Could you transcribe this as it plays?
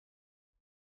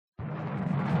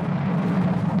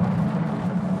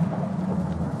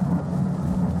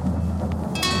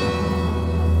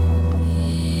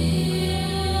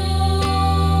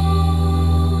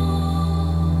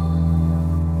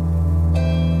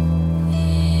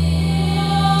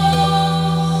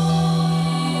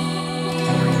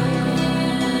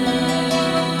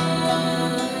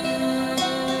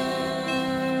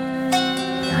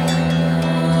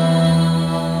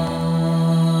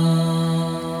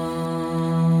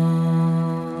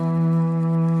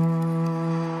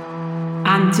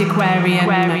antiquarian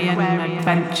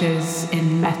adventures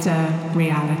in meta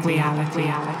reality.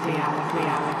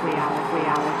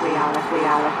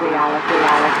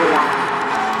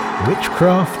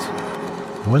 Witchcraft,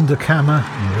 Wunderkammer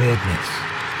and Weirdness,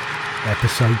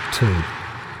 Episode 2.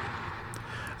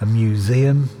 A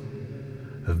museum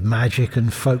of magic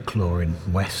and folklore in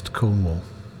West Cornwall.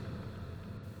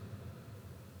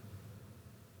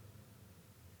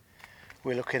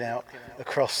 We're looking out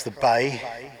across the bay.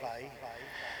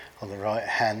 On the right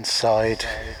hand side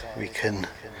we can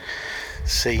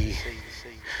see,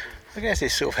 I guess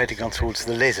it's sort of heading on towards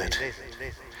the Lizard.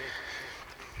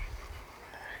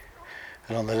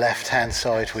 And on the left hand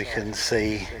side we can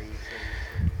see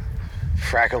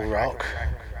Fraggle Rock,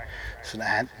 St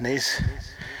Anthony's,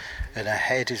 and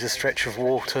ahead is a stretch of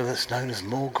water that's known as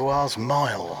Morgwar's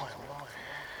Mile.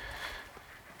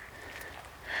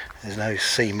 There's no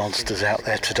sea monsters out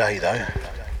there today though.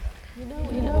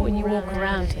 You know when you walk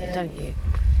around here, don't you?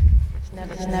 It's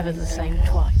never the same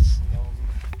twice.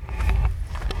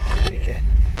 Again.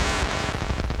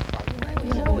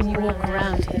 You know when you walk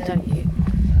around here, don't you?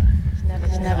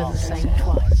 It's never the same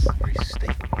twice. Very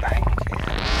steep bank here.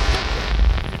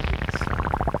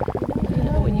 You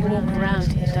know when you walk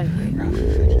around here, don't you? Rough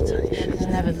vegetation. It's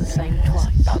never the same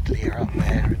twice. Dudley are up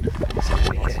there and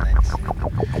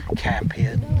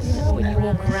Campion. You know when you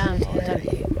walk around here, don't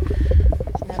you?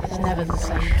 It's never the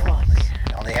same twice.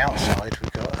 On the outside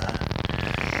we've got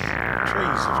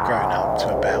trees have grown up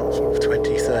to about sort of 20-30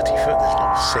 foot. There's a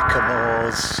lot of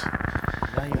sycamores,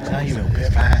 a little bit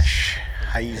of ash,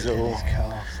 hazel,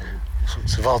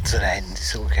 sorts of odds and ends.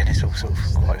 It's all sort of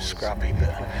quite scrubby,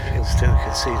 but still you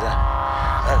can see the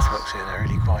earthworks here. They're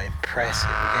really quite impressive.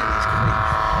 Again,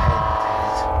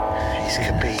 these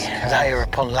could be layer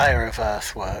upon layer of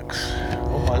earthworks.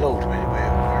 Oh my lord,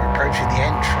 we're approaching the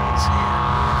entrance here.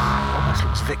 Almost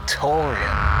looks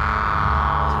Victorian.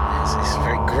 There's this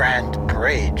very grand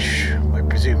bridge where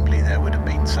presumably there would have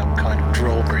been some kind of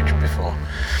drawbridge before.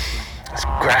 It's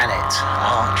granite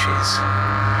arches,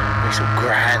 very sort of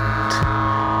grand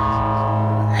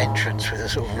entrance with a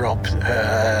sort of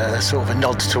sort of a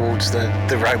nod towards the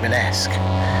Romanesque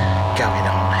going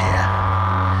on here.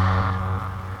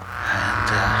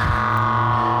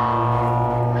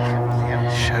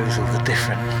 Shows all the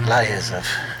different layers of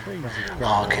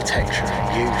architecture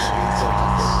and use.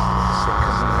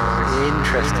 Really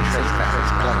interesting thing about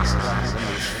this place is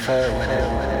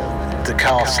the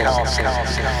castle,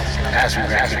 as we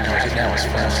recognise it now, was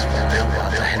first built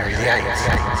under Henry VIII.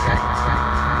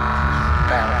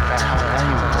 About the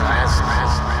time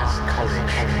Glasgow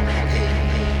College in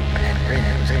Penryn,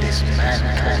 it was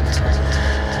dismantled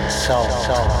and sold,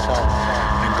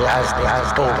 and Glasgow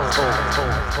bought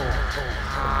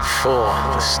for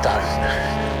the stone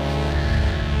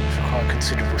for quite a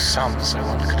considerable sum, so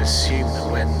one could assume that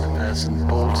when the person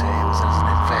bought it was as an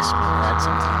investment or had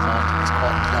something in mind. It's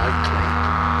quite likely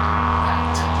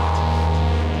that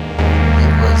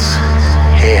it was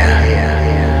here.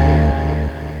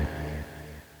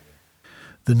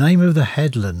 The name of the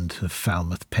headland of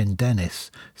Falmouth,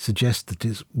 Pendennis, suggests that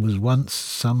it was once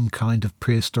some kind of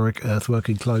prehistoric earthwork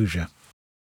enclosure.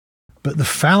 But the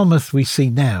Falmouth we see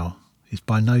now is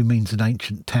by no means an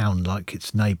ancient town like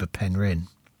its neighbour Penryn,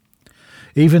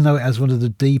 even though it has one of the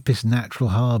deepest natural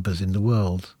harbours in the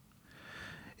world.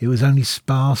 It was only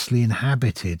sparsely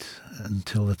inhabited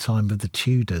until the time of the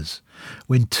Tudors,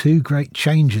 when two great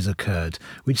changes occurred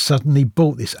which suddenly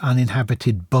brought this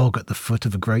uninhabited bog at the foot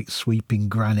of a great sweeping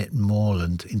granite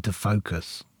moorland into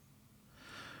focus.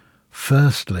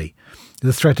 Firstly,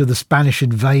 the threat of the Spanish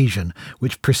invasion,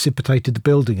 which precipitated the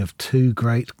building of two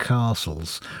great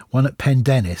castles, one at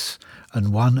Pendennis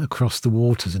and one across the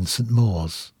waters in St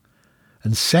Maur's.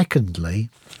 And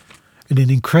secondly, in an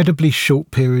incredibly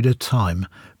short period of time,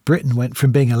 Britain went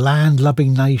from being a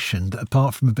land-loving nation that,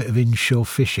 apart from a bit of inshore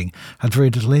fishing, had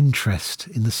very little interest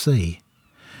in the sea,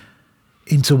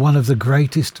 into one of the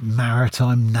greatest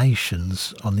maritime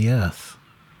nations on the earth.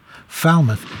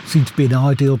 Falmouth seemed to be an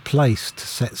ideal place to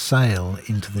set sail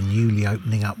into the newly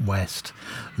opening up west.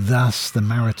 Thus the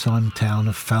maritime town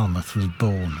of Falmouth was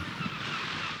born.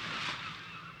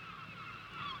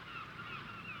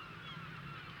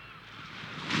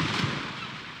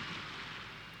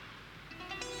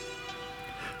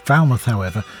 Falmouth,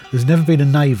 however, has never been a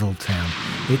naval town.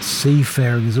 Its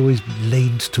seafaring has always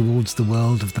leaned towards the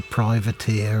world of the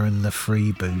privateer and the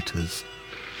freebooters.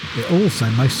 It also,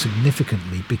 most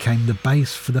significantly, became the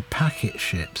base for the packet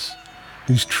ships,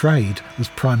 whose trade was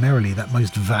primarily that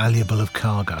most valuable of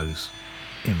cargoes,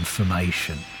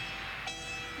 information.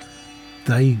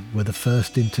 They were the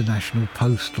first international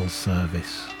postal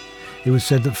service. It was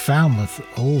said that Falmouth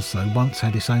also once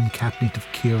had its own cabinet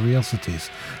of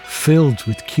curiosities, filled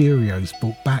with curios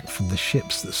brought back from the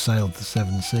ships that sailed the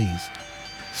seven seas.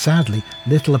 Sadly,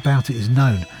 little about it is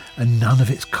known, and none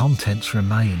of its contents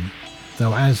remain,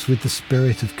 though as with the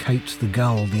spirit of Kate the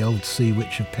Gull, the old sea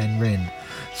witch of Penryn,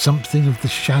 something of the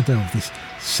shadow of this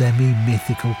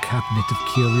semi-mythical cabinet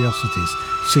of curiosities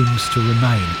seems to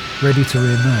remain, ready to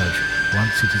re-emerge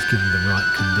once it is given the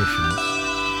right conditions.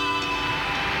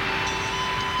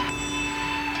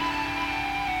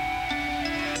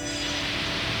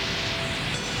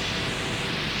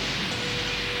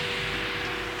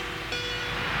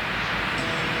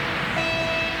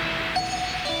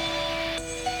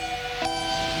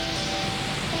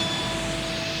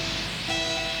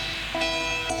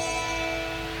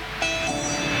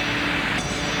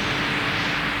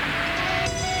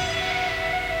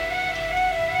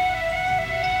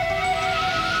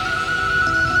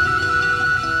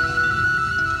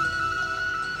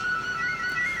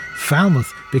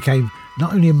 Falmouth became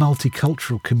not only a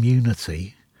multicultural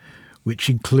community, which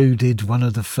included one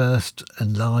of the first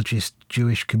and largest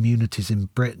Jewish communities in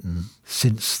Britain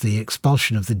since the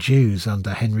expulsion of the Jews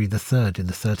under Henry III in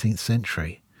the 13th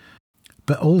century,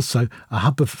 but also a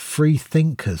hub of free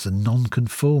thinkers and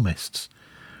nonconformists.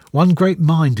 One great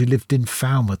mind who lived in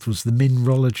Falmouth was the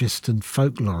mineralogist and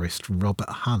folklorist Robert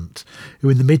Hunt, who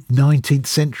in the mid-19th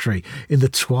century, in the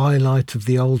twilight of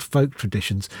the old folk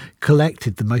traditions,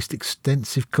 collected the most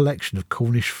extensive collection of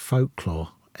Cornish folklore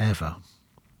ever.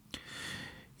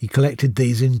 He collected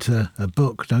these into a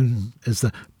book known as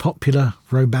the Popular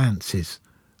Romances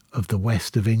of the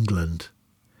West of England.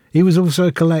 He was also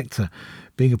a collector,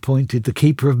 being appointed the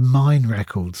keeper of mine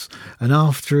records, and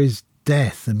after his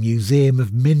death, a museum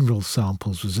of mineral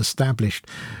samples was established,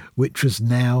 which was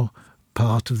now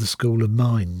part of the School of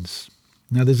Mines.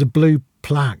 Now there's a blue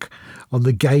plaque on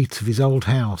the gate of his old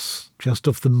house, just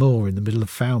off the moor in the middle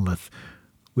of Falmouth,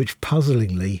 which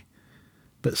puzzlingly,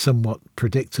 but somewhat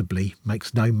predictably,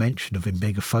 makes no mention of him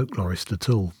being a folklorist at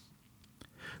all.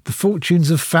 The fortunes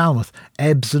of Falmouth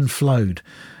ebbed and flowed,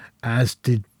 as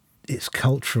did its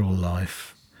cultural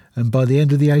life. And by the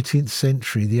end of the 18th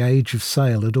century, the age of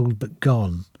sail had all but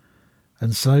gone,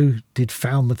 and so did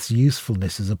Falmouth's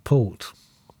usefulness as a port.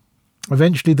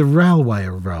 Eventually the railway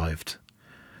arrived,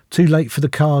 too late for the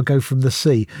cargo from the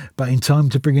sea, but in time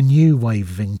to bring a new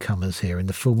wave of incomers here in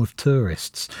the form of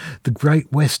tourists. The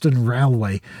Great Western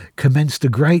Railway commenced a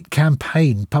great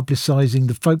campaign publicising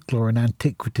the folklore and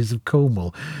antiquities of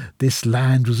Cornwall. This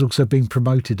land was also being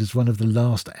promoted as one of the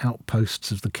last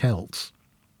outposts of the Celts.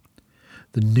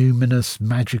 The numinous,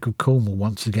 magical Cornwall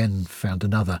once again found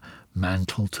another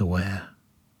mantle to wear.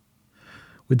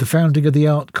 With the founding of the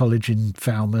Art College in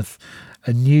Falmouth,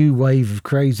 a new wave of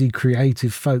crazy,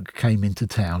 creative folk came into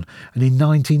town, and in the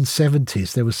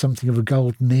 1970s there was something of a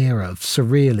golden era of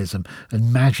surrealism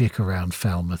and magic around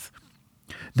Falmouth.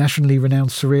 Nationally renowned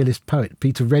surrealist poet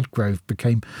Peter Redgrove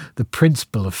became the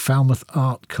principal of Falmouth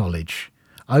Art College,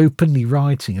 openly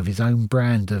writing of his own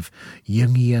brand of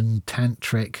Jungian,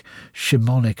 tantric,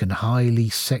 shamanic and highly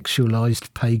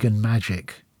sexualised pagan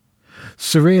magic.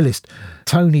 Surrealist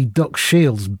Tony Doc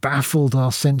Shields baffled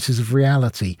our senses of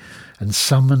reality and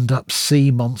summoned up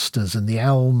sea monsters and the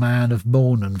owl man of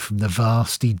Mornan from the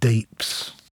vasty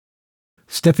deeps.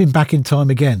 Stepping back in time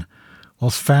again,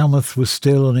 whilst Falmouth was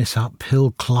still on its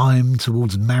uphill climb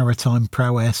towards maritime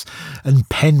prowess and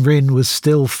Penryn was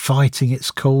still fighting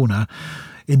its corner,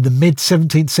 in the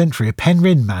mid-17th century, a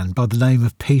Penryn man by the name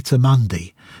of Peter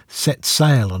Mundy set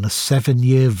sail on a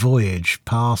 7-year voyage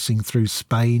passing through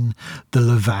Spain, the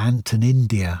Levant and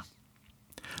India.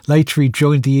 Later he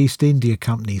joined the East India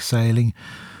Company sailing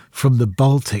from the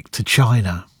Baltic to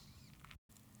China.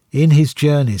 In his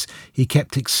journeys he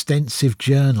kept extensive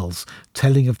journals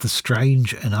telling of the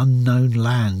strange and unknown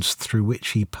lands through which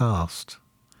he passed.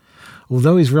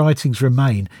 Although his writings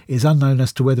remain, it is unknown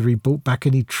as to whether he brought back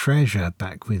any treasure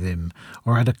back with him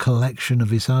or had a collection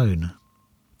of his own.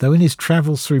 Though in his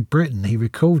travels through Britain he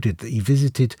recorded that he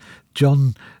visited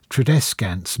John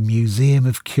Tredescant's Museum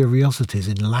of Curiosities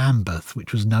in Lambeth,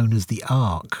 which was known as the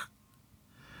Ark.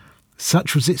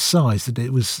 Such was its size that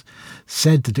it was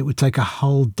said that it would take a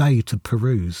whole day to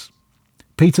peruse.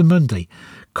 Peter Mundy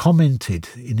commented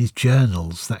in his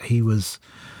journals that he was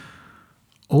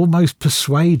almost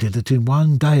persuaded that in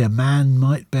one day a man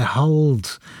might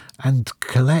behold and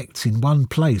collect in one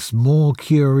place more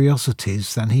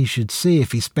curiosities than he should see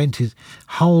if he spent his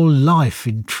whole life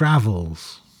in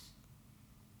travels.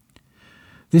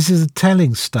 This is a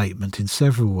telling statement in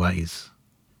several ways.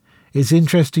 It's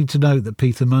interesting to note that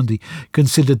Peter Mundy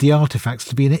considered the artefacts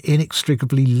to be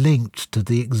inextricably linked to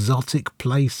the exotic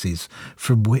places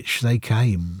from which they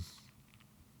came.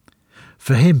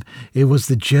 For him, it was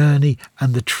the journey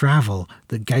and the travel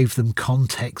that gave them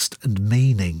context and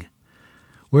meaning.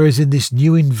 Whereas in this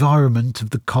new environment of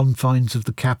the confines of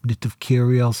the Cabinet of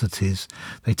Curiosities,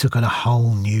 they took on a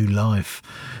whole new life.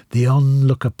 The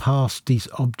onlooker passed these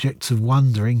objects of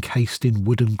wonder encased in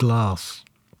wood and glass.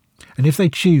 And if they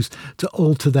choose to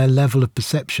alter their level of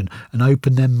perception and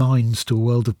open their minds to a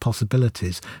world of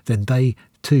possibilities, then they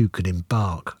too could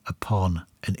embark upon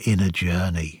an inner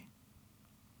journey.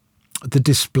 The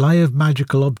display of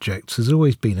magical objects has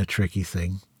always been a tricky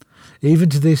thing.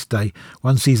 Even to this day,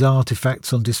 one sees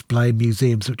artefacts on display in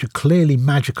museums which are clearly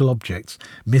magical objects,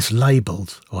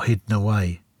 mislabelled or hidden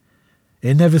away.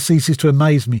 It never ceases to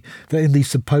amaze me that in these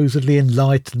supposedly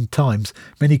enlightened times,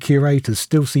 many curators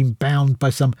still seem bound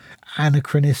by some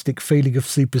anachronistic feeling of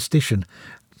superstition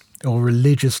or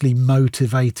religiously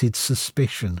motivated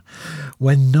suspicion.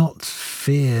 When not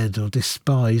feared or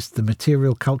despised, the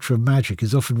material culture of magic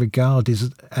is often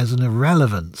regarded as an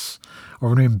irrelevance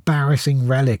or an embarrassing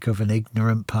relic of an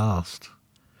ignorant past.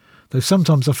 Though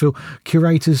sometimes I feel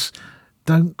curators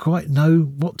don't quite know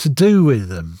what to do with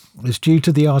them, as due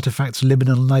to the artefact's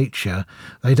liminal nature,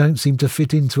 they don't seem to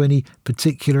fit into any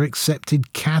particular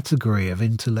accepted category of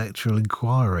intellectual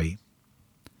inquiry.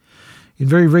 In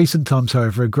very recent times,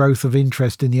 however, a growth of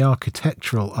interest in the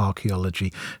architectural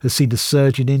archaeology has seen a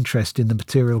surge in interest in the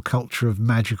material culture of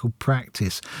magical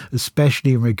practice,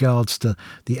 especially in regards to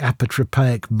the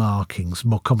apotropaic markings,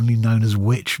 more commonly known as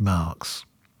witch marks.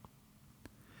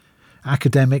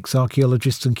 Academics,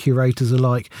 archaeologists and curators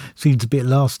alike seem to be at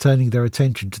last turning their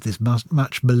attention to this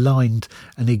much maligned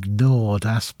and ignored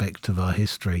aspect of our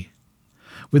history.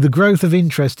 With the growth of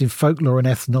interest in folklore and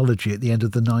ethnology at the end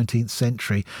of the 19th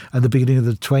century and the beginning of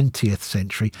the 20th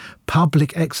century,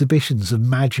 public exhibitions of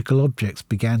magical objects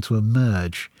began to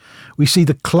emerge. We see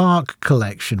the Clark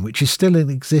collection, which is still in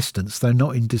existence, though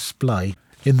not in display,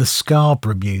 in the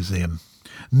Scarborough Museum.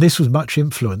 And this was much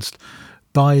influenced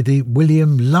by the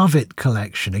William Lovett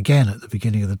collection, again at the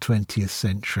beginning of the 20th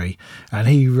century, and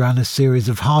he ran a series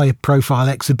of high-profile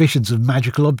exhibitions of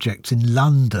magical objects in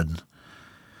London.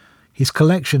 His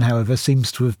collection, however,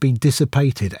 seems to have been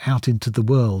dissipated out into the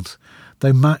world,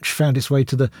 though much found its way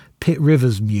to the Pitt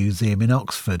Rivers Museum in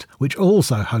Oxford, which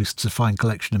also hosts a fine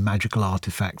collection of magical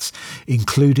artefacts,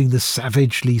 including the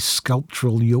savagely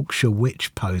sculptural Yorkshire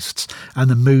witch posts and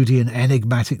the moody and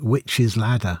enigmatic witch's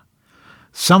ladder.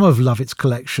 Some of Lovett's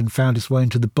collection found its way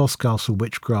into the Boscastle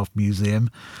Witchcraft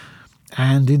Museum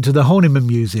and into the Horniman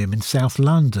Museum in South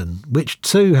London, which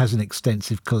too has an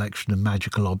extensive collection of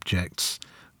magical objects.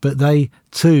 But they,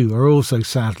 too, are also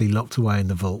sadly locked away in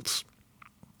the vaults.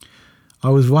 I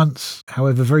was once,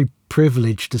 however, very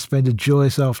privileged to spend a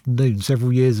joyous afternoon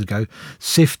several years ago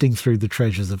sifting through the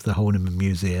treasures of the Horniman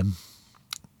Museum.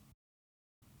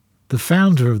 The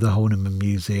founder of the Horniman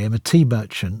Museum, a tea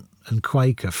merchant and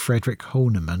Quaker, Frederick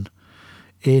Horniman,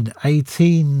 in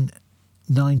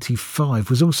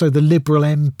 1895 was also the Liberal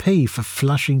MP for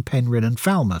Flushing, Penryn and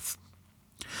Falmouth.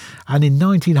 And in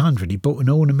 1900 he bought an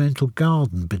ornamental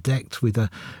garden bedecked with a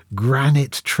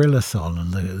granite trilithon,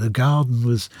 and the garden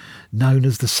was known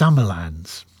as the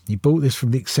Summerlands. He bought this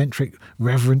from the eccentric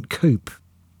Reverend Coop.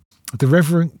 The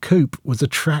Reverend Coop was a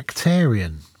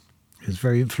Tractarian. He was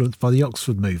very influenced by the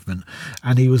Oxford movement,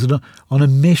 and he was on a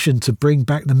mission to bring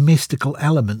back the mystical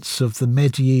elements of the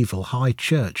medieval High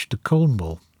Church to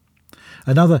Cornwall.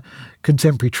 Another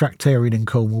contemporary Tractarian in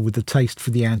Cornwall with a taste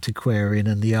for the antiquarian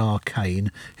and the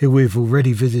arcane, who we've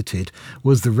already visited,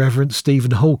 was the Reverend Stephen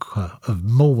Hawker of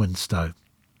Morwenstow.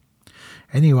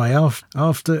 Anyway,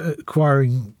 after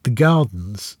acquiring the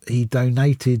gardens, he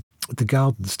donated the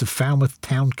gardens to Falmouth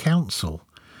Town Council,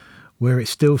 where it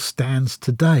still stands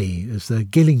today as the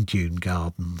Gillingdune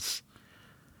Gardens.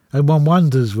 And one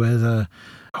wonders whether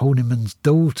Horniman's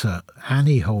daughter,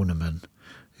 Annie Horniman,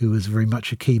 who was very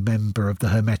much a key member of the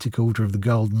Hermetic Order of the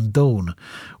Golden Dawn,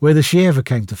 whether she ever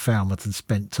came to Falmouth and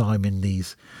spent time in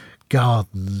these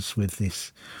gardens with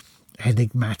this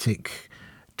enigmatic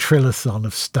trilithon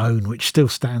of stone which still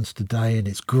stands today, in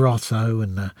its grotto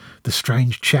and the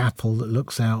strange chapel that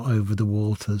looks out over the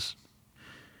waters.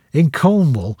 In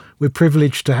Cornwall, we're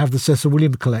privileged to have the Cecil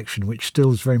Williams collection, which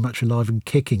still is very much alive and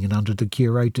kicking and under the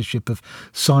curatorship of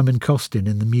Simon Costin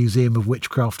in the Museum of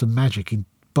Witchcraft and Magic in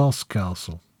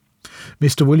Boscastle.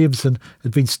 Mr. Williamson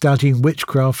had been studying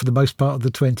witchcraft for the most part of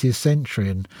the 20th century,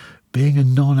 and being a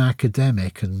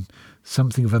non-academic and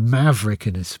something of a maverick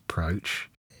in his approach,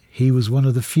 he was one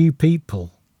of the few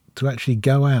people to actually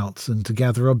go out and to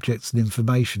gather objects and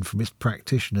information from its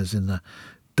practitioners in the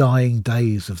dying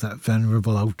days of that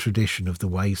venerable old tradition of the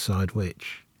Wayside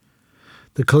Witch.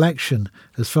 The collection,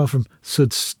 as far from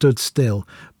stood still,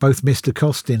 both Mr.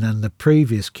 Costin and the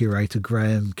previous curator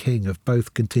Graham King have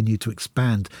both continued to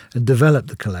expand and develop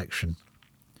the collection.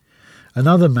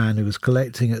 Another man who was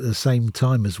collecting at the same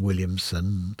time as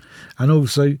Williamson, and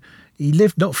also he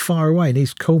lived not far away in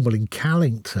East Cornwall in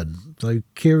Callington, though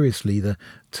curiously the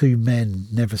two men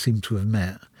never seem to have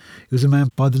met. It was a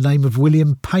man by the name of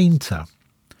William Painter.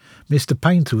 Mr.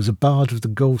 Painter was a bard of the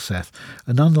Galseth,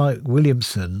 and unlike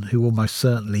Williamson, who almost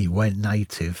certainly went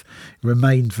native,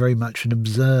 remained very much an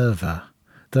observer.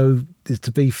 Though,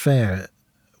 to be fair,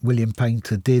 William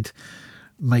Painter did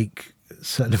make a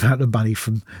certain amount of money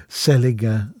from selling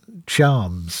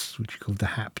charms, which he called the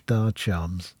Hapdar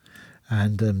charms,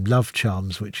 and love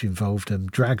charms, which involved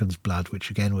dragon's blood,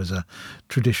 which again was a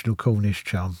traditional Cornish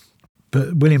charm.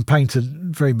 But William Painter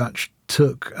very much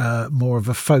took more of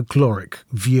a folkloric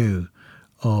view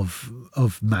of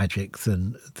magic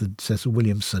than Cecil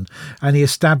Williamson, and he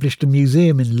established a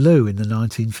museum in Looe in the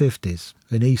 1950s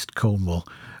in East Cornwall.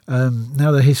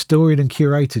 Now the historian and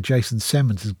curator Jason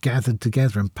Semmons has gathered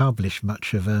together and published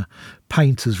much of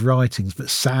Painter's writings, but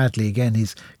sadly again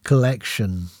his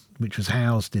collection, which was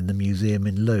housed in the museum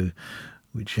in Looe,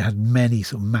 which had many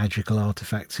sort of magical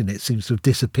artefacts in it, seems to have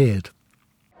disappeared.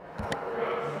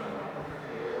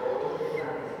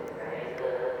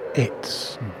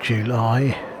 It's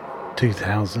July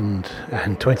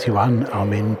 2021.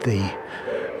 I'm in the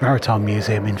Maritime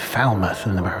Museum in Falmouth,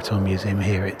 and the Maritime Museum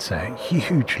here, it's a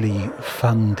hugely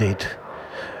funded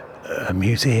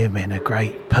museum in a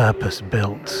great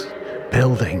purpose-built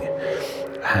building,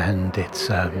 and it's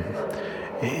a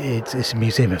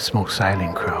museum of small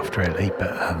sailing craft really,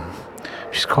 but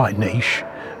which is quite niche,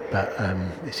 but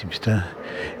it seems to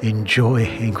enjoy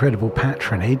incredible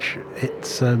patronage.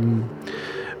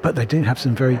 But they do have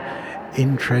some very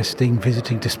interesting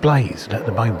visiting displays. And at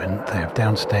the moment, they have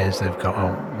downstairs, they've got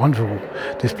a wonderful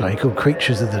display called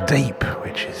Creatures of the Deep,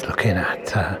 which is looking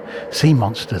at sea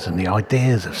monsters and the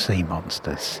ideas of sea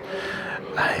monsters.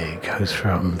 It goes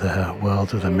from the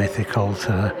world of the mythical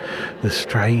to the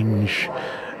strange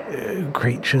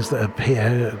creatures that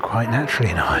appear quite naturally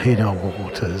in our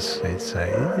waters. It's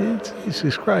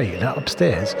great. Now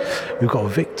upstairs, we've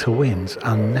got Victor Wynne's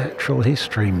Unnatural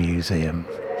History Museum.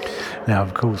 Now,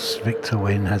 of course, Victor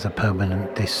Wynne has a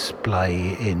permanent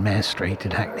display in Mare Street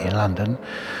in Hackney in London.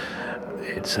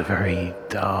 It's a very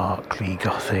darkly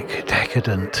gothic,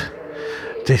 decadent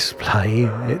display.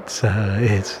 It's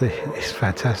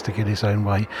fantastic in its own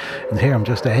way. And here I'm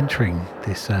just entering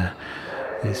this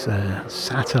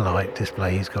satellite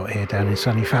display he's got here down in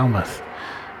sunny Falmouth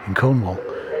in Cornwall.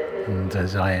 And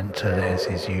as I enter, there's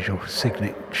his usual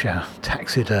signature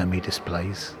taxidermy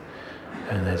displays.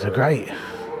 And there's a great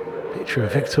picture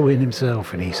of Victor Wynne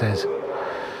himself, and he says,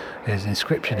 there's an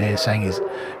inscription here saying it's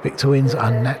Victor Wynne's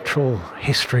Unnatural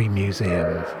History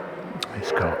Museum.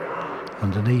 It's got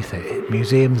underneath it,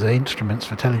 museums are instruments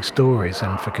for telling stories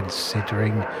and for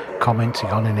considering,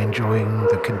 commenting on and enjoying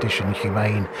the condition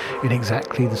humane in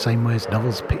exactly the same way as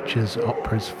novels, pictures,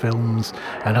 operas, films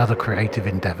and other creative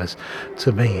endeavours.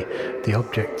 To me, the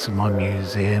objects of my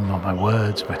museum are my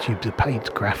words, my tubes of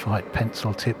paint, graphite,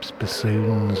 pencil tips,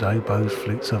 bassoons, oboes,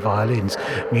 flutes or violins.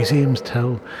 Museums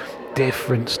tell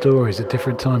different stories at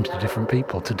different times to different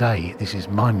people. Today, this is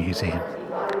my museum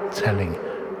telling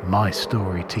my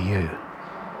story to you.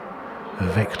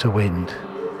 Victor Wynne.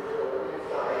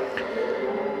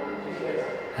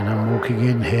 And I'm walking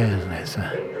in here, and there's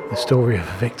the story of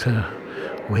Victor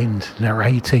Wynne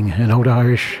narrating an old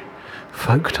Irish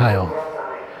folk tale,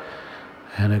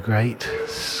 and a great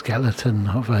skeleton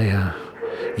of a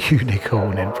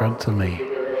unicorn in front of me,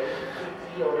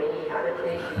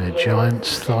 a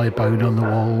giant's thigh bone on the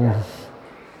wall,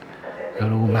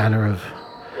 and all manner of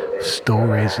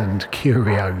stories and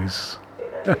curios.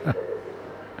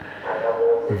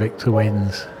 Victor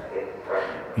Wynne's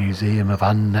Museum of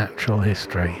Unnatural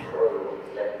History.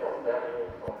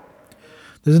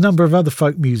 There's a number of other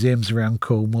folk museums around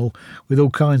Cornwall with all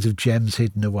kinds of gems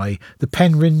hidden away. The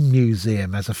Penryn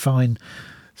Museum has a fine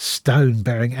stone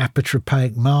bearing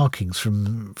apotropaic markings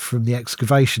from the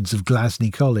excavations of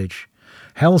Glasney College.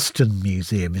 Helston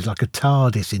Museum is like a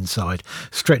TARDIS inside,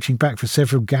 stretching back for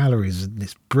several galleries, and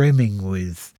it's brimming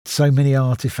with so many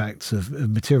artefacts of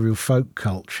material folk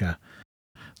culture.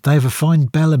 They have a fine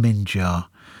Bellarmine jar,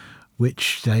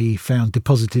 which they found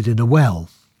deposited in a well.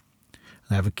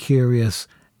 They have a curious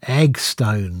egg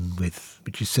stone,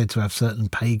 which is said to have certain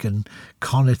pagan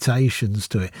connotations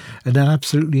to it, and an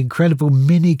absolutely incredible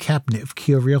mini cabinet of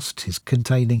curiosities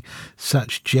containing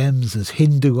such gems as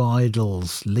Hindu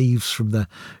idols, leaves from the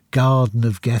Garden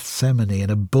of Gethsemane,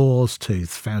 and a boar's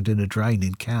tooth found in a drain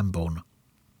in Camborne.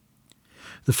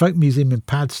 The Folk Museum in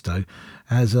Padstow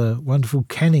has a wonderful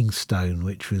kenning stone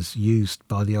which was used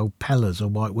by the old Pellers or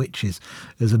White Witches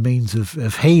as a means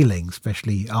of healing,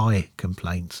 especially eye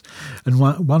complaints. And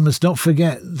one must not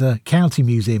forget the County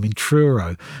Museum in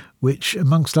Truro, which,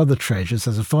 amongst other treasures,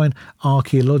 has a fine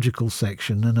archaeological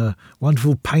section and a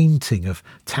wonderful painting of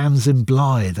Tamsin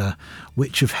Bly, the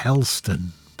Witch of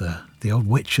Helston, the old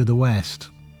witch of the West.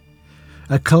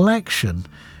 A collection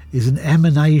is an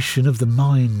emanation of the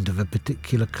mind of a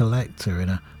particular collector in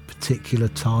a particular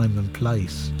time and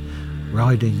place,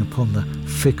 riding upon the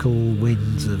fickle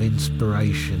winds of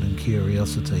inspiration and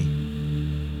curiosity.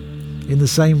 In the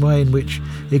same way in which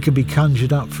it can be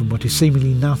conjured up from what is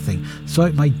seemingly nothing, so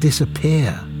it may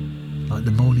disappear like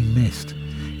the morning mist.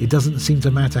 It doesn't seem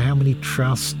to matter how many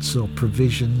trusts or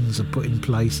provisions are put in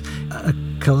place. A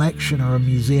collection or a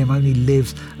museum only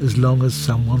lives as long as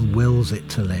someone wills it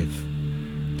to live.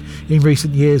 In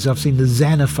recent years, I've seen the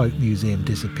Xenofolk Museum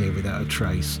disappear without a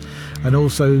trace, and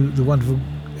also the wonderful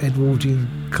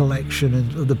Edwardian collection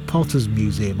of the Potters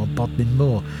Museum on Bodmin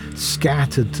Moor,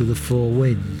 scattered to the four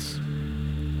winds.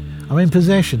 I'm in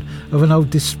possession of an old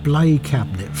display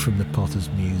cabinet from the Potters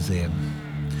Museum,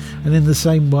 and in the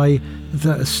same way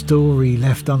that a story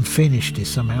left unfinished is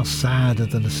somehow sadder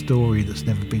than a story that's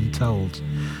never been told,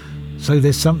 so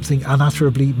there's something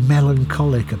unutterably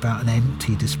melancholic about an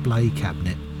empty display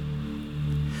cabinet.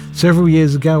 Several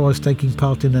years ago I was taking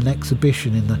part in an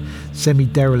exhibition in the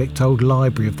semi-derelict old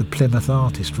library of the Plymouth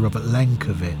artist Robert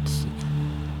Lenkiewicz.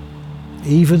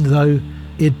 Even though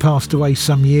he had passed away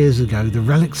some years ago, the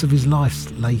relics of his life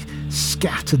lay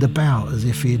scattered about as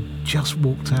if he had just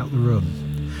walked out the room.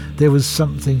 There was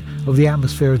something of the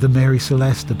atmosphere of the Mary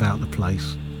Celeste about the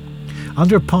place.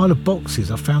 Under a pile of boxes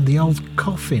I found the old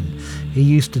coffin he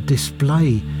used to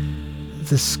display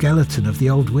the skeleton of the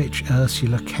old witch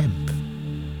Ursula Kemp.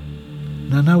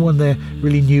 Now, no one there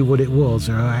really knew what it was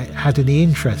or had any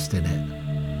interest in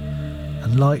it.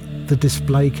 And like the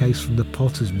display case from the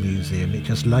Potters Museum, it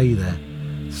just lay there,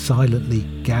 silently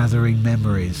gathering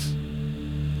memories.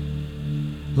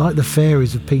 Like the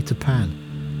fairies of Peter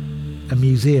Pan, a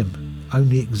museum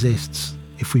only exists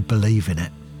if we believe in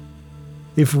it.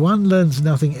 If one learns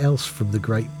nothing else from the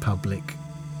great public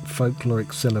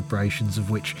folkloric celebrations of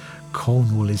which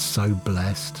Cornwall is so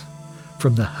blessed,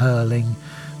 from the hurling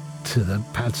to the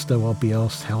Padstow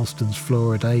Obiost, Helston's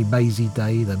Flora Day, Maisie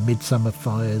Day, the Midsummer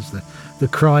Fires, the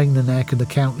Crying the Neck, and the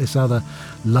countless other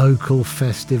local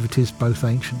festivities, both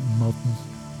ancient and modern,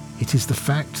 it is the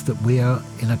fact that we are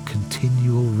in a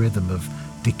continual rhythm of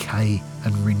decay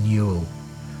and renewal.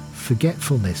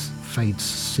 Forgetfulness fades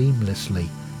seamlessly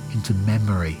into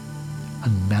memory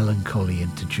and melancholy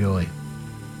into joy.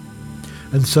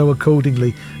 And so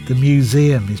accordingly, the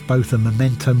museum is both a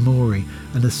memento mori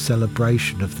and a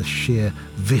celebration of the sheer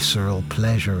visceral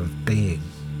pleasure of being.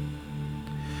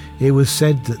 It was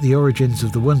said that the origins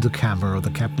of the Wunderkammer, or the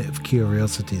Cabinet of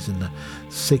Curiosities, in the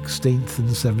 16th and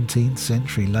 17th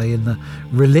century lay in the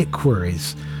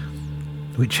reliquaries,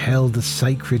 which held the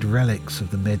sacred relics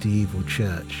of the medieval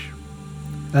church.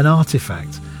 An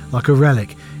artefact, like a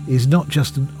relic, is not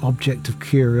just an object of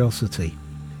curiosity.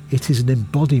 It is an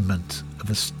embodiment of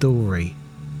a story,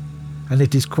 and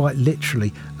it is quite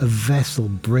literally a vessel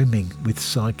brimming with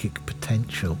psychic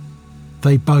potential.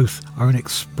 They both are an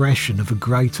expression of a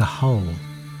greater whole,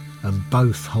 and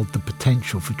both hold the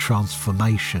potential for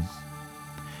transformation.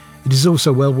 It is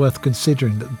also well worth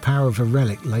considering that the power of a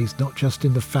relic lays not just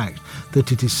in the fact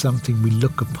that it is something we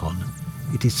look upon,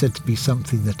 it is said to be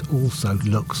something that also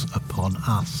looks upon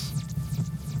us.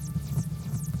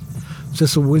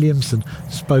 Cecil Williamson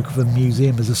spoke of a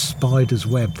museum as a spider's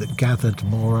web that gathered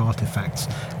more artefacts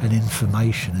and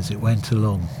information as it went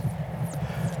along.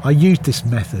 I used this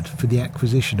method for the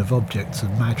acquisition of objects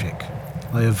of magic.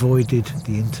 I avoided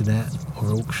the internet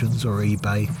or auctions or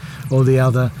eBay or the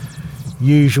other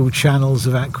usual channels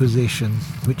of acquisition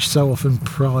which so often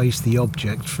prize the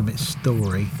object from its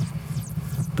story.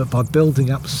 But by building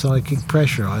up psychic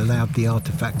pressure, I allowed the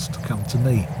artefacts to come to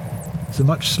me. It's a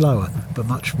much slower but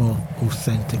much more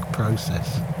authentic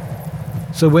process.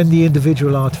 So when the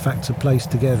individual artefacts are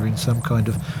placed together in some kind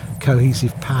of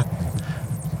cohesive pattern,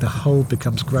 the whole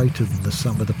becomes greater than the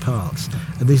sum of the parts,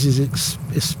 and this is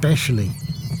especially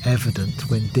evident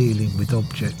when dealing with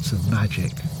objects of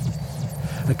magic.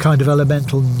 A kind of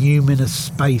elemental numinous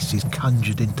space is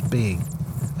conjured into being,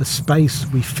 a space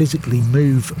we physically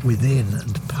move within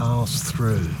and pass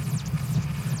through.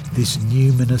 This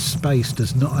numinous space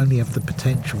does not only have the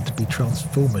potential to be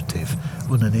transformative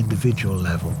on an individual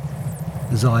level.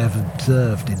 As I have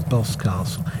observed in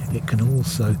Boscastle, it can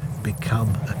also become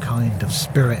a kind of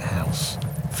spirit house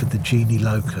for the genie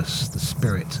locus, the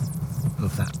spirit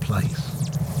of that place.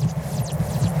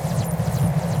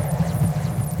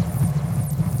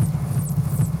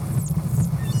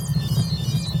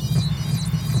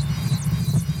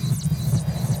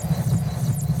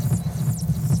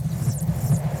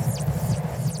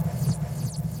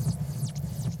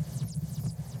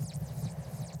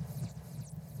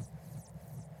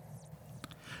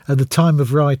 At the time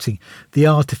of writing, the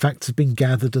artefacts have been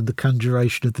gathered and the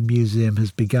conjuration of the museum has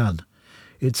begun.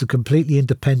 It's a completely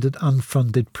independent,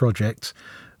 unfunded project,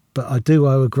 but I do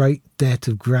owe a great debt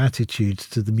of gratitude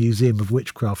to the Museum of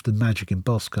Witchcraft and Magic in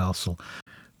Boscastle.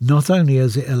 Not only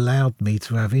has it allowed me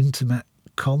to have intimate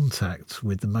contact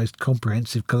with the most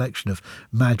comprehensive collection of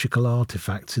magical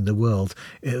artefacts in the world,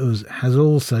 has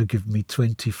also given me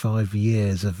 25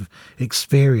 years of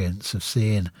experience of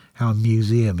seeing how a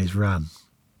museum is run.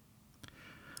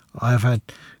 I have had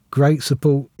great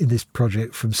support in this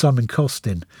project from Simon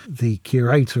Costin, the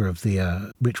curator of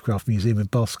the Witchcraft Museum in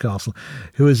Boscastle,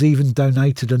 who has even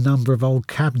donated a number of old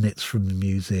cabinets from the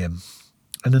museum.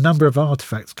 And a number of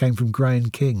artefacts came from Graham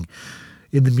King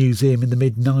in the museum in the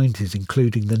mid-90s,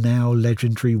 including the now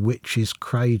legendary Witch's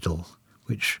Cradle,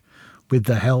 which, with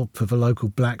the help of a local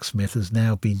blacksmith, has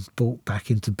now been brought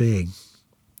back into being.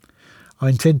 I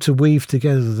intend to weave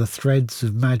together the threads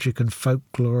of magic and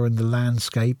folklore and the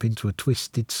landscape into a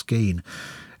twisted skein,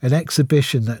 an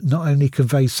exhibition that not only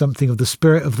conveys something of the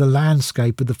spirit of the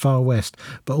landscape of the Far West,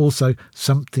 but also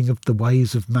something of the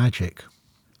ways of magic.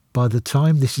 By the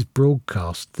time this is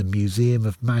broadcast, the Museum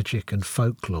of Magic and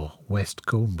Folklore, West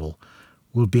Cornwall,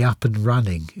 will be up and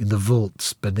running in the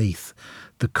vaults beneath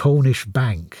the Cornish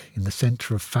Bank in the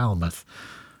centre of Falmouth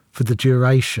for the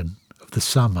duration of the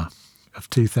summer of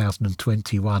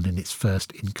 2021 in its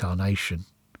first incarnation.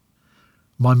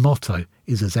 My motto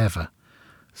is as ever,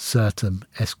 certum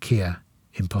esquia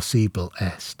impossible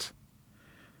est.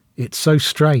 It's so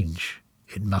strange,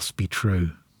 it must be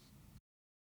true.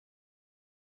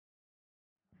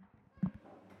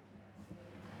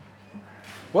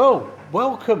 Well,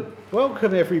 welcome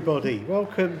everybody.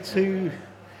 Welcome to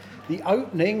the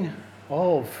opening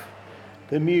of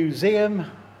the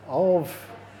Museum of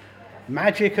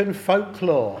Magic and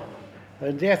Folklore.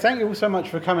 And yeah, thank you all so much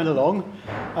for coming along.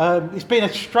 It's been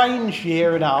a strange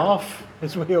year and a half,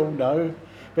 as we all know,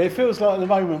 but it feels like at the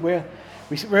moment we're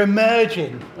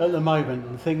emerging at the moment,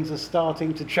 and things are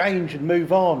starting to change and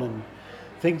move on, and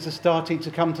things are starting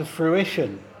to come to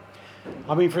fruition.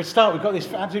 I mean, for a start, we've got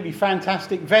this absolutely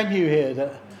fantastic venue here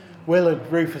that Will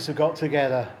and Rufus have got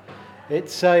together.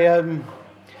 It's a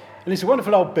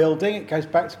wonderful old building. It goes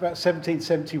back to about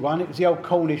 1771. It was the old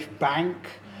Cornish Bank.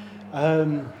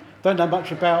 Don't know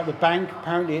much about the bank.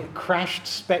 Apparently it crashed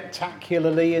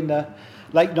spectacularly in the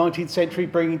late 19th century,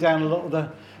 bringing down a lot of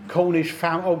the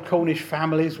old Cornish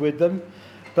families with them.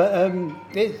 But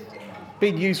it's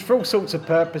been used for all sorts of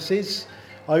purposes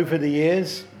over the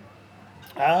years.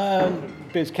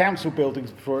 There's council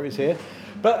buildings before it was here.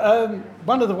 But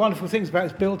one of the wonderful things about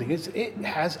this building is it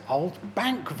has old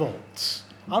bank vaults.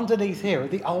 Underneath here are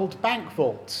the old bank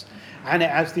vaults. And it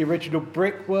has the original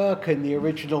brickwork and the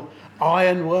original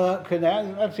ironwork, and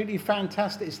absolutely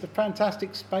fantastic. It's the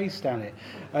fantastic space down here.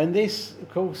 And this, of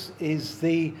course, is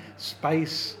the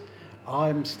space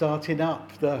I'm starting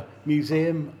up, the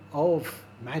Museum of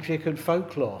Magic and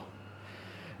Folklore.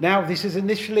 Now, this is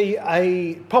initially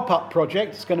a pop-up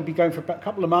project. It's going to be going for about a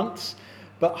couple of months,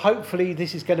 but hopefully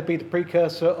this is going to be the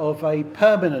precursor of a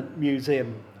permanent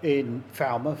museum in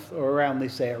Falmouth or around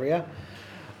this area.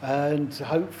 And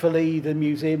hopefully the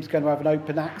museum's going to have an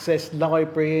open access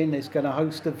library, and it's going to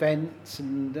host events,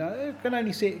 and you can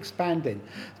only see it expanding.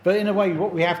 But in a way,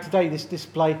 what we have today, this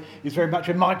display, is very much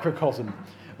a microcosm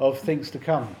of things to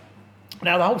come.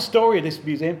 Now, the whole story of this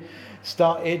museum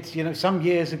started, some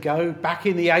years ago. Back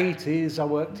in the 80s, I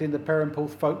worked in the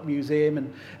Perranporth Folk Museum,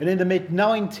 and in the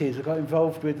mid-90s, I got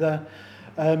involved with the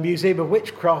Museum of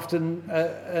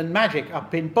and Magic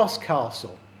up in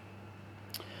Boscastle.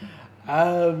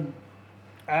 But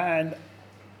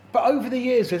over the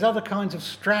years, there's other kinds of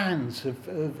strands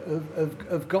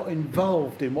have got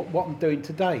involved in what I'm doing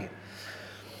today.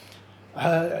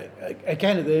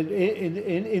 Again,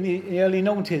 in the early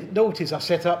noughties, I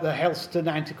set up the Helston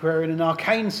Antiquarian and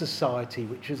Arcane Society,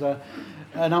 which is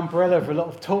an umbrella for a lot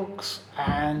of talks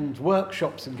and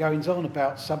workshops and goings on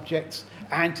about subjects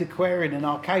antiquarian and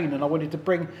arcane, and I wanted to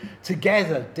bring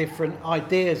together different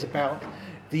ideas about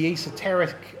the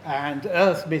esoteric and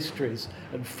earth mysteries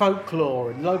and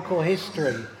folklore and local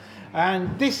history.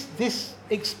 And this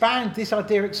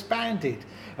idea expanded,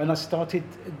 and I started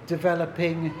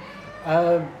developing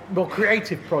more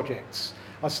creative projects.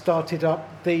 I started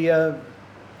up the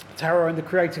Tarot and the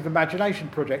Creative Imagination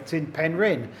project in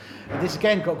Penryn. And this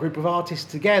again got a group of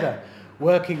artists together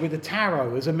working with the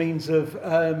tarot as a means of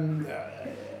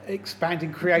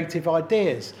expanding creative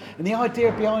ideas. And the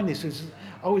idea behind this was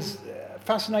I was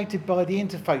fascinated by the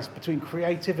interface between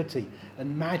creativity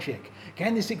and magic.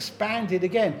 Again, this expanded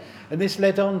again, and this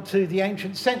led on to the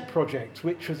Ancient Scent project,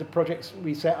 which was a project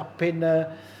we set up in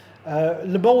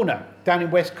Lamorna, down in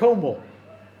West Cornwall.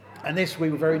 And this, we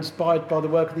were very inspired by the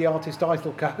work of the artist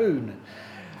Ethel Cahoon.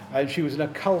 And she was an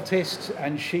occultist,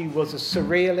 and she was a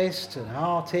surrealist, an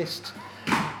artist.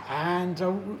 And I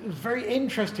was very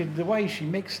interested in the way she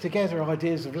mixed together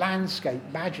ideas of landscape,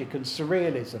 magic, and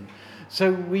surrealism.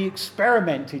 So we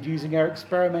experimented using our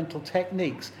experimental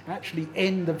techniques, actually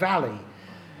in the valley,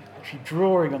 actually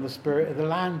drawing on the spirit of the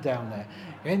land down there.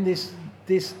 And this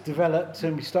developed,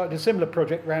 and we started a similar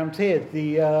project around here,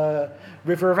 the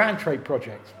River of Antray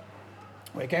project.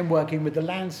 We're again working with the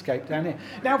landscape down here.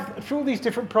 Now, through all these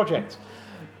different projects,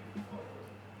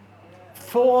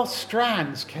 4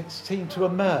 strands seem to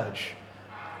emerge: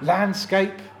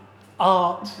 landscape,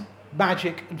 art,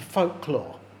 magic, and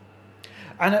folklore.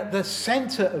 And at the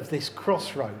centre of this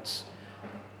crossroads,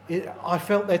 I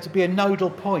felt there to be a nodal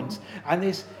point, and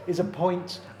this is a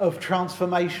point of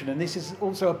transformation, and this is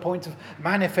also a point of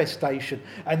manifestation,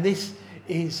 and this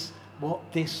is what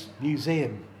this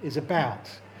museum is about.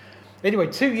 Anyway,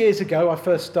 2 years ago, I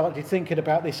first started thinking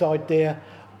about this idea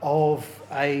of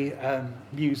a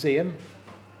museum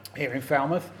here in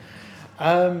Falmouth.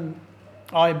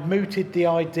 I mooted the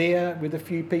idea with a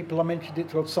few people. I mentioned it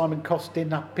to old Simon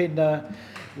Costin up in,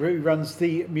 who runs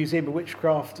the Museum of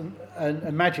Witchcraft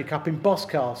and Magic up in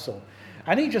Boscastle.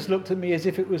 And he just looked at me as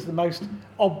if it was the most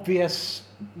obvious,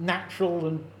 natural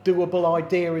and doable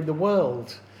idea in the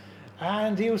world.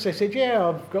 And he also said, yeah,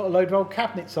 I've got a load of old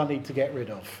cabinets I need to get rid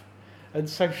of. And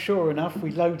so sure enough,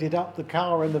 we loaded up the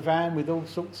car and the van with all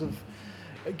sorts of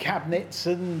cabinets,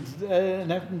 and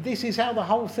this is how the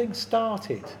whole thing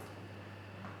started.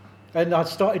 And I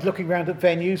started looking around at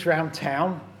venues around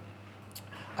town.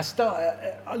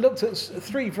 I looked at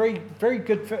 3 very, very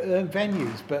good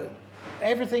venues, but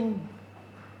everything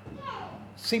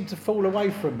seemed to fall away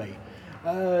from me.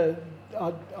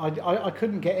 I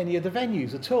couldn't get any of the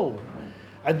venues at all.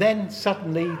 And then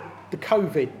suddenly the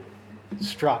COVID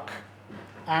struck,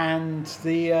 and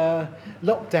the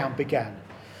lockdown began.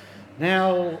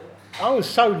 Now, I was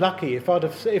so lucky. If I'd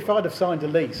have signed a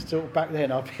lease sort of back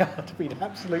then, I'd have been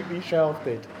absolutely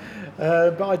shafted.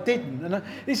 But I didn't. And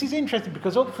this is interesting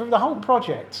because through the whole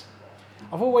project,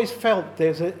 I've always felt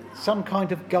there's some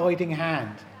kind of guiding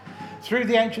hand. Through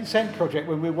the Ancient Scent project,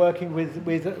 when we were working with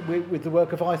the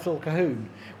work of Ethel Cahoon,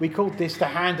 we called this the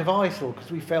Hand of Ethel,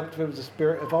 because we felt there was a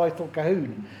spirit of Ethel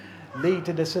Cahoon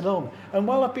leading us along. And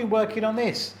while I've been working on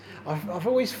this, I've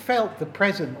always felt the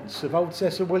presence of old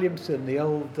Cecil Williamson, the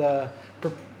old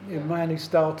man who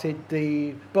started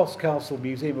the Boscastle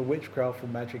Museum of Witchcraft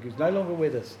and Magic, who's no longer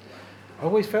with us. I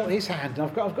always felt his hand, and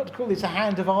I've got to call this a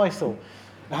hand of Ethel.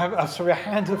 A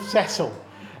hand of Cecil.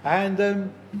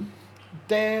 And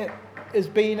there has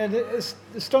been an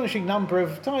astonishing number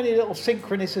of tiny little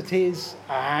synchronicities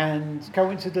and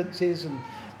coincidences and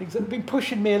things that have been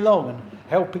pushing me along and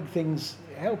helping things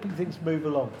move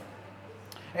along.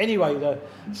 Anyway,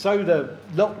 so the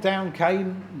lockdown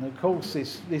came, and of course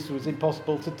this was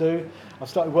impossible to do. I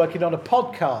started working on a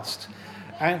podcast,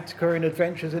 Antiquarian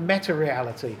Adventures in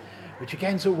Meta-Reality, which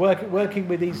again sort of working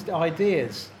with these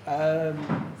ideas.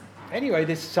 Anyway,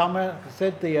 this summer, like I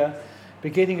said, the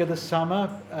beginning of the summer,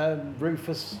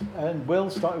 Rufus and Will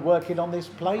started working on this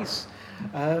place,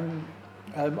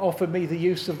 offered me the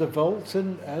use of the vault,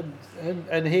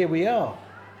 and here we are.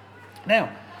 Now,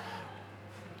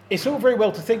 it's all very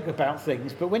well to think about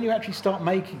things, but when you actually start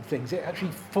making things, it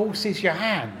actually forces your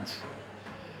hand.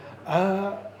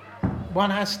 One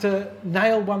has to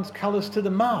nail one's colours to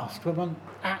the mast when one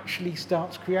actually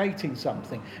starts creating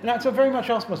something. And I very much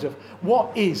ask myself,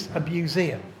 what is a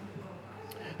museum?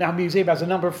 Now, a museum has a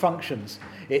number of functions.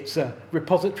 It's a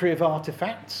repository of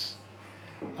artefacts,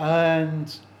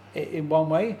 and in one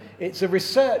way, it's a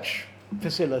research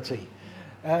facility.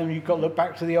 You've got to look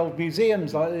back to the old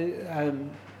museums, like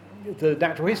the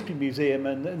Natural History Museum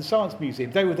and the Science Museum.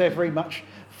 They were there very much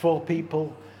for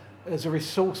people as a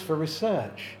resource for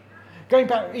research. Going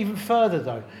back even further,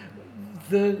 though,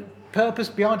 the purpose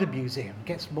behind a museum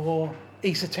gets more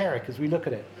esoteric as we look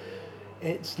at it.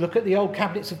 It's look at the old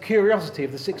cabinets of curiosity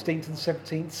of the 16th and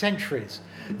 17th centuries.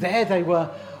 There they were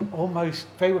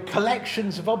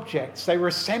collections of objects, they were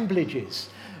assemblages,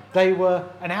 they were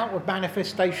an outward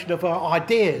manifestation of our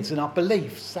ideas and our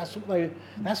beliefs. That's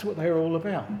what they were all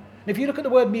about. And if you look at the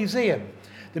word museum,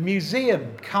 the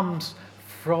museum comes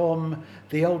from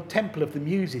the old Temple of the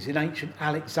Muses in ancient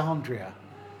Alexandria.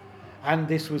 And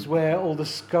this was where all the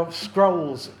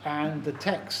scrolls and the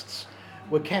texts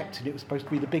were kept, and it was supposed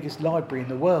to be the biggest library in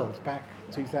the world back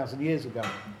 2,000 years ago.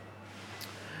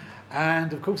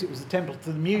 And of course it was the Temple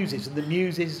to the Muses, and the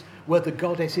Muses were the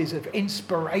goddesses of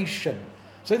inspiration.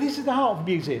 So this is the heart of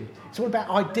the museum. It's all about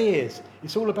ideas.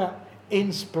 It's all about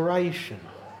inspiration.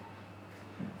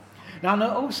 Now, and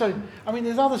also, I mean,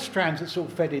 there's other strands that sort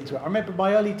of fed into it. I remember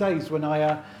my early days when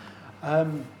I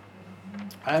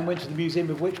went to the Museum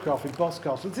of Witchcraft in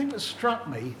Boscastle. The thing that struck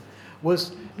me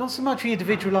was not so much the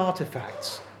individual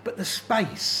artefacts, but the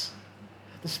space.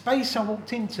 The space I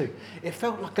walked into. It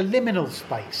felt like a liminal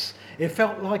space. It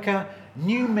felt like a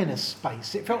numinous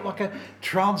space. It felt like a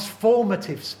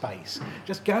transformative space.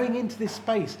 Just going into this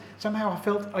space, somehow I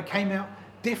felt I came out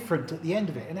different at the end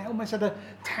of it, and it almost had a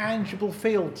tangible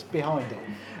feel behind it.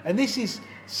 And this is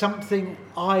something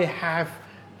I have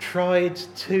tried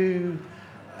to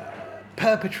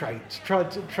perpetrate, tried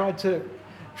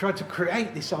to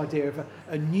create this idea of a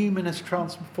numinous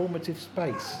transformative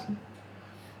space.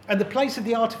 And the place of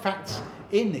the artefacts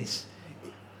in this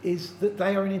is that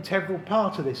they are an integral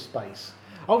part of this space.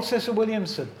 Old Cecil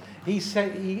Williamson, he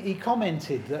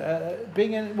commented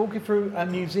that walking through a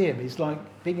museum is like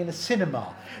being in a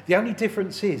cinema. The only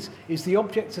difference is the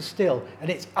objects are still, and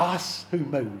it's us who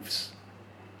moves.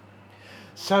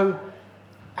 So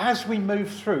as we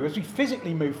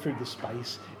physically move through the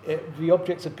space, the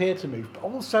objects appear to move, but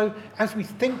also as we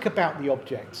think about the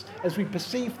objects, as we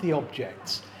perceive the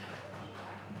objects,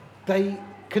 they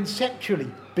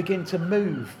conceptually begin to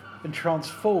move and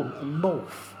transform and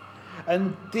morph.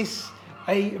 And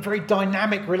a very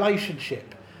dynamic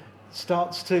relationship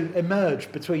starts to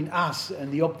emerge between us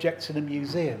and the objects in a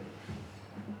museum.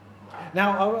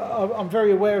 Now, I'm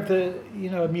very aware of a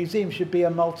museum should be a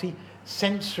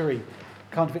multi-sensory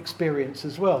kind of experience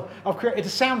as well. I've created a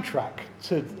soundtrack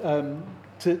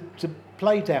to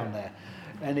play down there,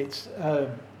 and it's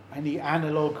any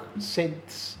analog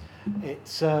synths,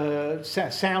 it's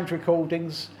sound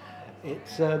recordings,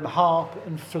 it's harp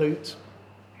and flute.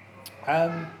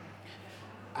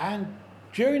 And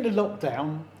during the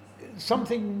lockdown,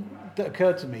 something that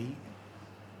occurred to me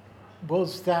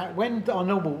was that when our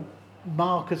normal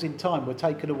markers in time were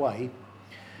taken away,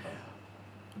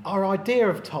 our idea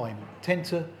of time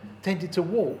tended to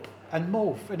warp and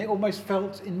morph, and it almost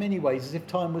felt in many ways as if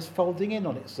time was folding in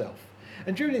on itself.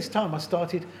 And during this time I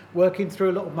started working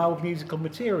through a lot of my old musical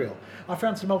material. I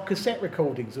found some old cassette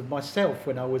recordings of myself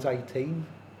when I was 18,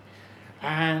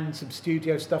 and some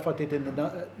studio stuff I did in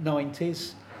the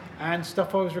 90s, and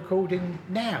stuff I was recording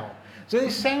now. So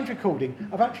this sound recording,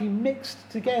 I've actually mixed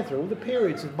together all the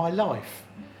periods of my life.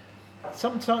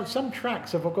 Some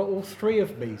tracks I've got all three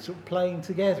of me sort of playing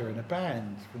together in a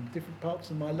band from different parts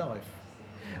of my life.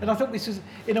 And I thought this is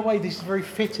very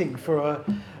fitting for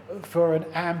an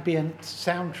ambient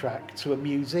soundtrack to a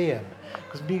museum,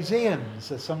 because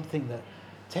museums are something that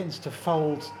tends to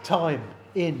fold time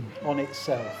in on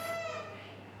itself.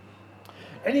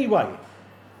 Anyway,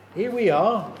 here we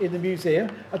are in the museum.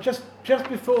 Just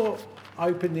before I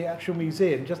open the actual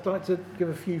museum, just like to give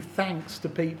a few thanks to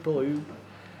people who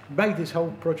made this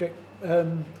whole project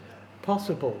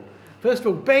possible. First of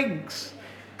all, Binks,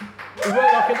 who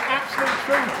worked like an absolute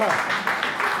trooper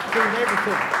doing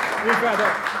everything.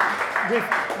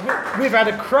 We've had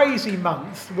a crazy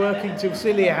month working till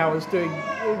silly hours doing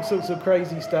all sorts of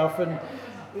crazy stuff, and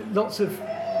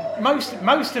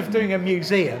most of doing a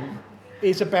museum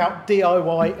is about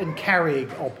DIY and carrying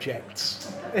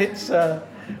objects. It's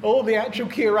all the actual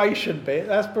curation bit,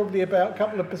 that's probably about a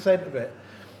couple of % of it.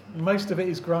 Most of it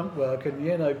is grunt work, and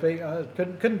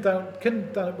couldn't done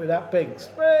it without Binks.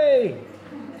 Hey!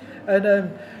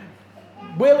 And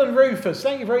Will and Rufus,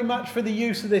 thank you very much for the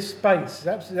use of this space. It's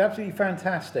absolutely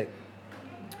fantastic.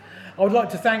 I would like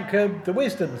to thank the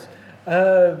Wisdoms,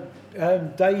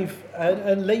 Dave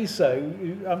and Lisa,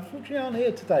 who unfortunately aren't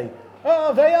here today.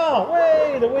 Oh, they are!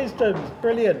 Way, the Wisdoms,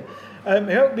 brilliant.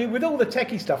 Helped me with all the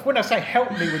techie stuff. When I say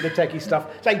help me with the techie stuff,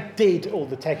 they did all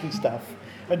the techie stuff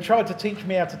and tried to teach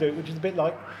me how to do it, which is a bit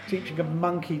like teaching a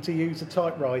monkey to use a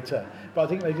typewriter. But I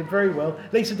think they did very well.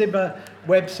 Lisa did my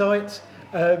website.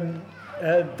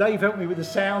 Dave helped me with the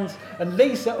sounds. And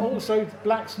Lisa, also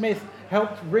blacksmith,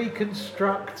 helped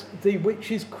reconstruct the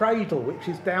Witch's Cradle, which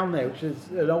is down there, which is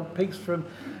an old piece from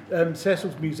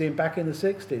Cecil's Museum back in the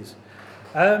 60s.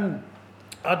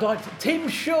 I'd like to... Tim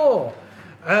Shaw,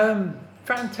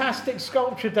 fantastic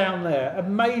sculpture down there,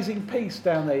 amazing piece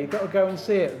down there. You've got to go and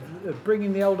see it,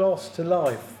 bringing the old Oss to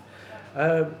life.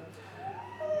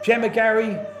 Gemma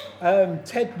Gary,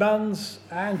 Ted Munns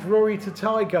and Rory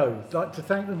Tatigo. I'd like to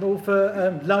thank them all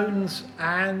for loans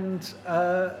and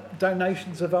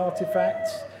donations of artefacts.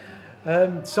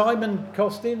 Simon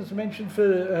Costin, as mentioned, for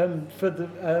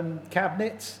the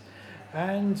cabinets,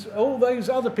 and all those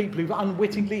other people who've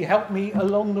unwittingly helped me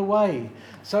along the way.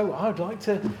 So I'd like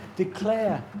to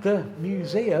declare the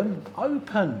museum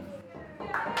open.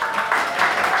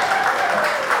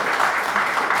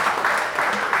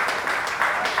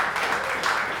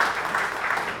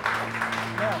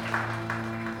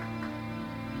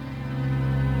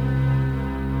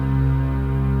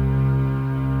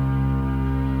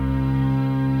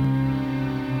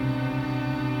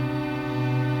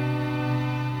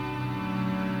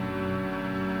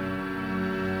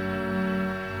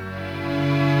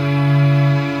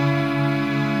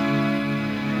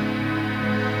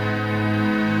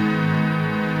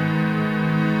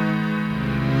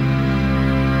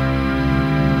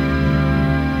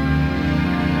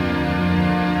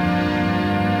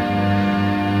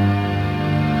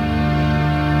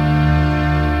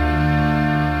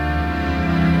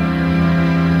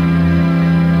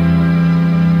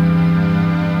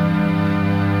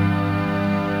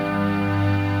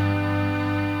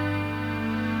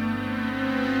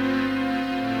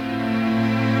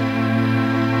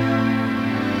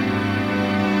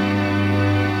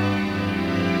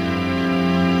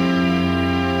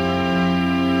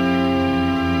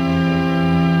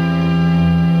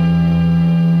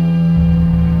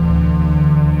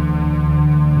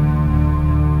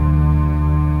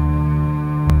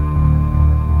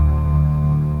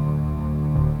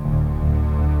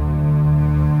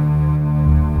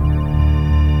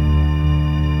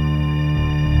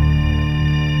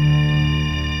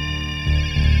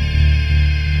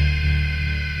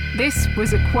 This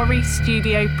was a Quarry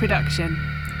Studio production,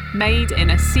 made in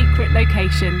a secret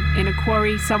location in a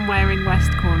quarry somewhere in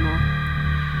West Cornwall.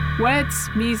 Words,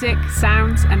 music,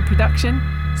 sounds and production,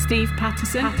 Steve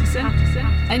Patterson.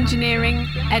 Engineering,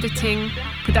 editing,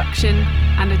 production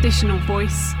and additional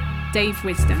voice, Dave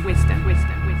Wisdom.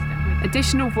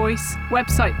 Additional voice,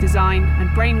 website design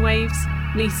and brainwaves,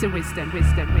 Lisa Wisdom.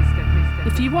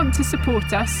 If you want to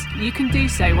support us, you can do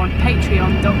so on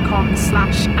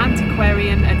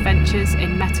patreon.com/Antiquarian Adventures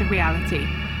in Meta Reality.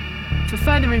 For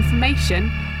further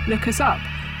information, look us up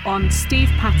on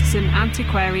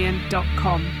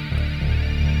stevepattersonantiquarian.com.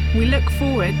 We look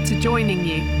forward to joining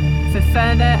you for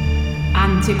further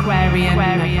Antiquarian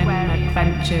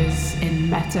Adventures in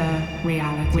Meta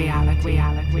Reality.